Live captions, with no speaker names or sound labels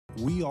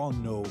We all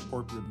know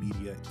corporate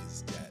media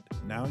is dead.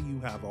 Now you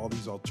have all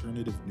these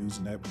alternative news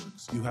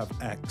networks. You have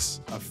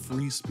X, a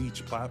free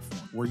speech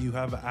platform where you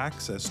have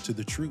access to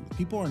the truth.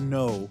 People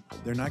know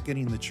they're not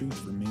getting the truth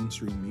from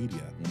mainstream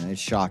media. You know,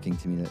 it's shocking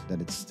to me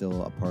that it's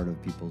still a part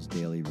of people's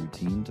daily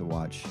routine to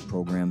watch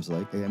programs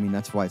like, I mean,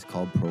 that's why it's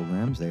called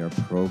programs. They are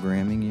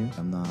programming you.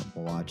 I'm not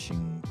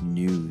watching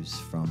news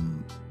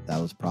from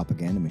those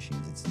propaganda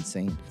machines. It's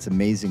insane. It's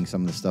amazing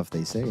some of the stuff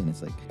they say, and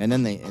it's like, and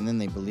then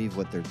they believe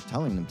what they're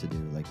telling them to do.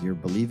 Like, you're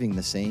believing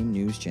the same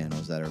news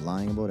channels that are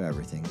lying about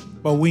everything.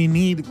 But we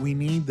need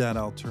that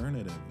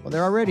alternative. Well,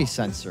 they're already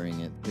censoring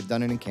it. They've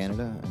done it in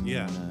Canada. I mean,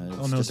 Yeah.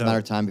 it's just a matter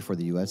of time before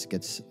the U.S.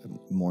 gets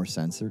more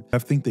censored. I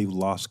think they've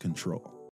lost control.